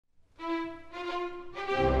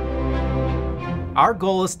Our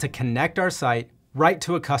goal is to connect our site right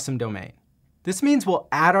to a custom domain. This means we'll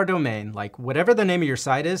add our domain, like whatever the name of your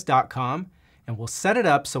site is, .com, and we'll set it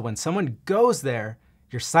up so when someone goes there,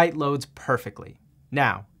 your site loads perfectly.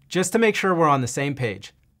 Now, just to make sure we're on the same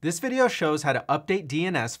page, this video shows how to update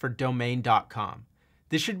DNS for domain.com.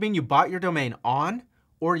 This should mean you bought your domain on,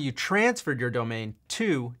 or you transferred your domain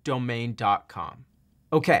to domain.com.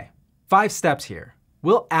 Okay, 5 steps here.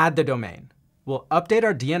 We'll add the domain. We'll update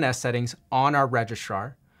our DNS settings on our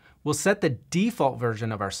registrar. We'll set the default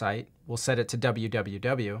version of our site. We'll set it to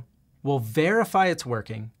www. We'll verify it's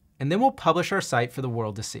working, and then we'll publish our site for the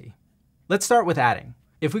world to see. Let's start with adding.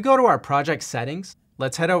 If we go to our project settings,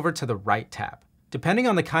 let's head over to the right tab. Depending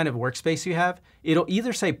on the kind of workspace you have, it'll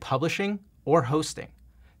either say publishing or hosting.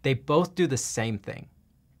 They both do the same thing.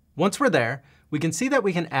 Once we're there, we can see that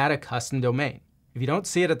we can add a custom domain. If you don't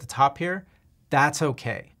see it at the top here, that's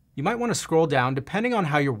okay. You might want to scroll down depending on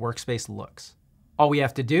how your workspace looks. All we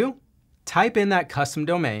have to do, type in that custom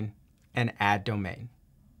domain and add domain.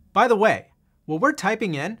 By the way, what we're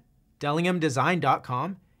typing in,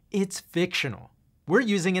 dellinghamdesign.com, it's fictional. We're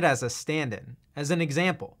using it as a stand-in, as an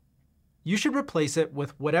example. You should replace it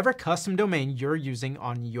with whatever custom domain you're using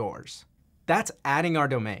on yours. That's adding our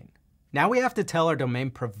domain. Now we have to tell our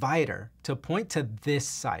domain provider to point to this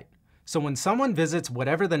site. So when someone visits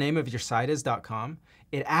whatever the name of your site is .com,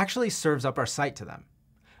 it actually serves up our site to them.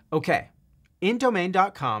 Okay, in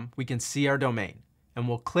domain.com, we can see our domain, and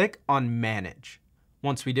we'll click on Manage.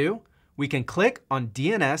 Once we do, we can click on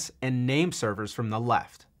DNS and name servers from the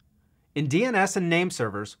left. In DNS and name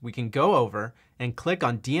servers, we can go over and click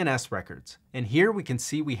on DNS records, and here we can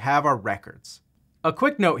see we have our records. A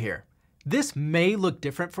quick note here, this may look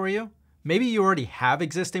different for you. Maybe you already have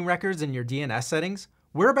existing records in your DNS settings.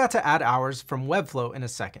 We're about to add ours from Webflow in a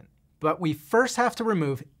second, but we first have to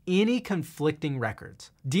remove any conflicting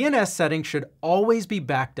records. DNS settings should always be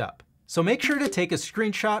backed up, so make sure to take a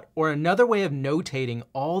screenshot or another way of notating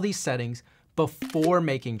all these settings before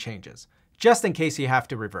making changes, just in case you have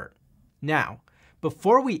to revert. Now,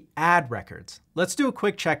 before we add records, let's do a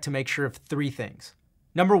quick check to make sure of 3 things.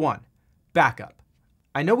 Number 1, backup.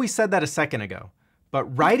 I know we said that a second ago,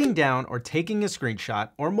 but writing down or taking a screenshot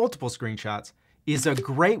or multiple screenshots is a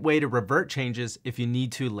great way to revert changes if you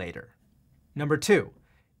need to later. Number 2,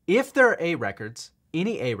 if there are A records,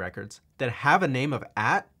 any A records that have a name of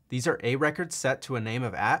 @ these are A records set to a name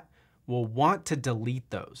of @ we'll want to delete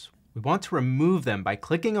those. We want to remove them by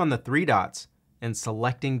clicking on the 3 dots and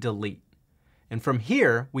selecting delete. And from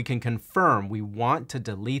here, we can confirm we want to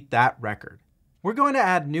delete that record. We're going to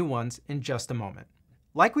add new ones in just a moment.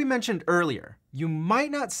 Like we mentioned earlier, you might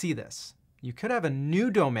not see this. You could have a new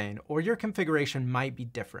domain or your configuration might be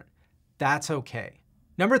different. That's okay.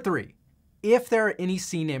 Number 3, if there are any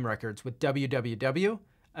CNAME records with www,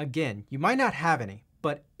 again, you might not have any,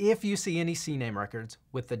 but if you see any CNAME records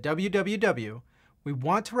with the www, we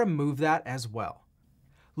want to remove that as well.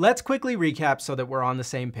 Let's quickly recap so that we're on the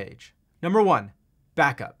same page. Number 1,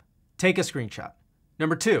 backup. Take a screenshot.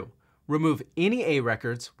 Number 2, remove any A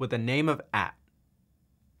records with a name of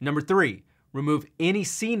 @. Number 3, remove any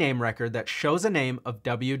CNAME record that shows a name of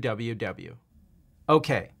www.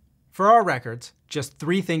 Okay, for our records, just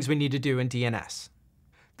 3 things we need to do in DNS.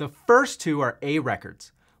 The first 2 are A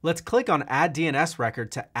records. Let's click on Add DNS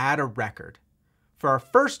Record to add a record. For our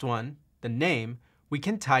first one, the name, we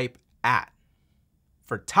can type @.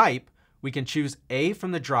 For type, we can choose A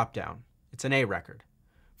from the dropdown. It's an A record.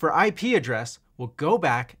 For IP address, we'll go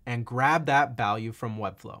back and grab that value from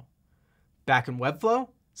Webflow. Back in Webflow,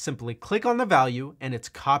 simply click on the value and it's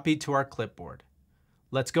copied to our clipboard.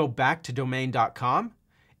 Let's go back to domain.com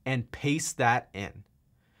and paste that in.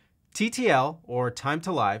 TTL, or time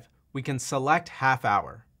to live, we can select half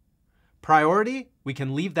hour. Priority, we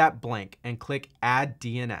can leave that blank and click Add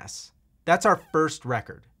DNS. That's our first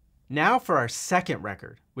record. Now for our second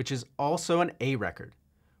record, which is also an A record.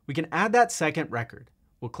 We can add that second record.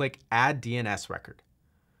 We'll click Add DNS Record.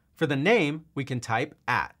 For the name, we can type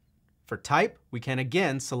 @. For type, we can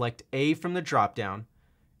again select A from the dropdown.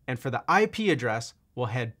 And for the IP address, we'll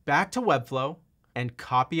head back to Webflow and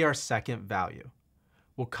copy our second value.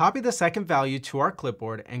 We'll copy the second value to our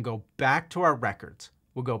clipboard and go back to our records.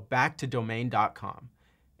 We'll go back to domain.com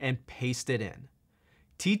and paste it in.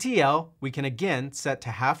 TTL, we can again set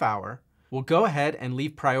to half hour. We'll go ahead and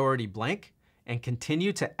leave priority blank and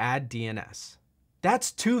continue to add DNS.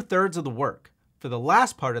 That's 2/3 of the work. For the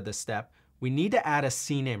last part of this step, we need to add a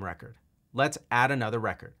CNAME record. Let's add another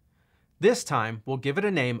record. This time, we'll give it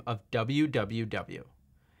a name of www.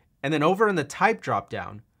 And then over in the type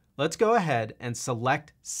dropdown, let's go ahead and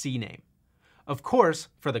select CNAME. Of course,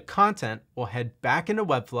 for the content, we'll head back into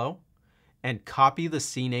Webflow and copy the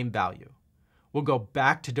CNAME value. We'll go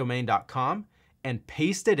back to domain.com and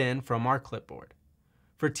paste it in from our clipboard.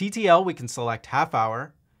 For TTL, we can select half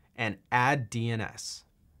hour and add DNS.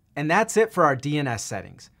 And that's it for our DNS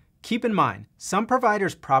settings. Keep in mind, some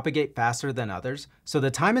providers propagate faster than others, so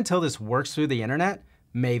the time until this works through the internet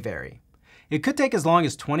may vary. It could take as long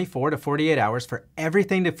as 24 to 48 hours for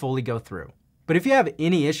everything to fully go through. But if you have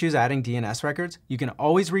any issues adding DNS records, you can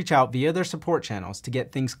always reach out via their support channels to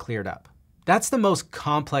get things cleared up. That's the most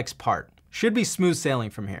complex part. Should be smooth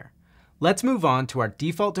sailing from here. Let's move on to our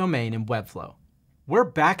default domain in Webflow. We're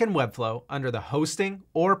back in Webflow under the Hosting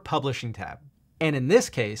or Publishing tab. And in this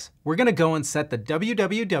case, we're going to go and set the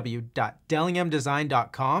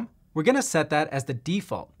www.dellinghamdesign.com. We're going to set that as the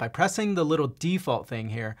default by pressing the little default thing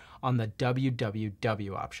here on the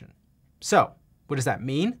www option. So, what does that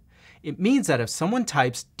mean? It means that if someone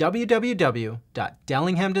types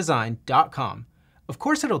www.dellinghamdesign.com, of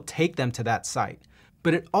course it'll take them to that site.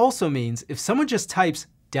 But it also means if someone just types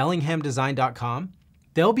dellinghamdesign.com,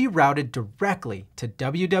 they'll be routed directly to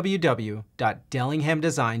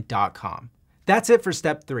www.dellinghamdesign.com. That's it for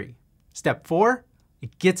step 3. Step 4,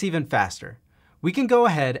 it gets even faster. We can go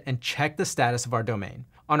ahead and check the status of our domain.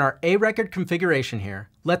 On our A record configuration here,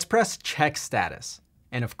 let's press check status.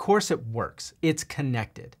 And of course it works, it's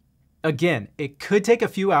connected. Again, it could take a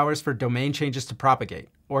few hours for domain changes to propagate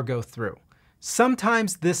or go through.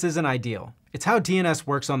 Sometimes this isn't ideal. It's how DNS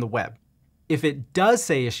works on the web. If it does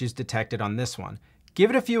say issues detected on this one, give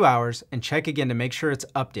it a few hours and check again to make sure it's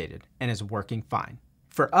updated and is working fine.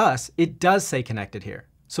 For us, it does say connected here.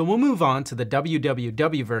 So we'll move on to the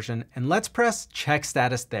www version and let's press check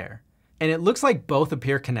status there. And it looks like both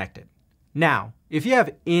appear connected. Now, if you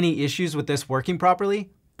have any issues with this working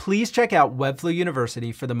properly, please check out Webflow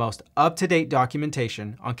University for the most up-to-date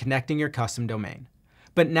documentation on connecting your custom domain.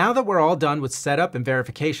 But now that we're all done with setup and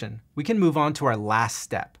verification, we can move on to our last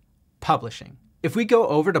step, publishing. If we go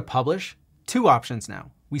over to publish, 2 options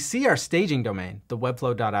now. We see our staging domain, the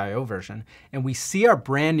webflow.io version, and we see our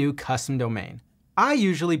brand new custom domain. I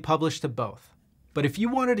usually publish to both. But if you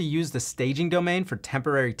wanted to use the staging domain for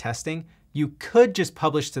temporary testing, you could just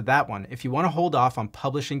publish to that one if you want to hold off on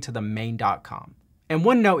publishing to the main.com. And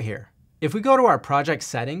one note here, if we go to our project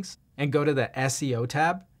settings and go to the SEO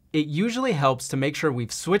tab, it usually helps to make sure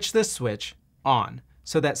we've switched this switch on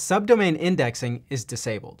so that subdomain indexing is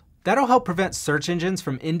disabled. That'll help prevent search engines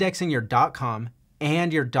from indexing your .com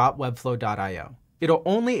and your .webflow.io. It'll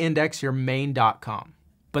only index your main.com.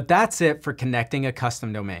 But that's it for connecting a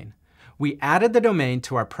custom domain. We added the domain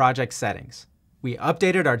to our project settings. We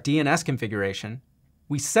updated our DNS configuration.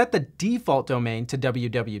 We set the default domain to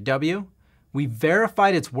www. We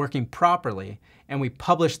verified it's working properly, and we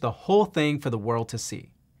published the whole thing for the world to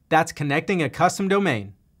see. That's connecting a custom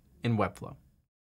domain in Webflow.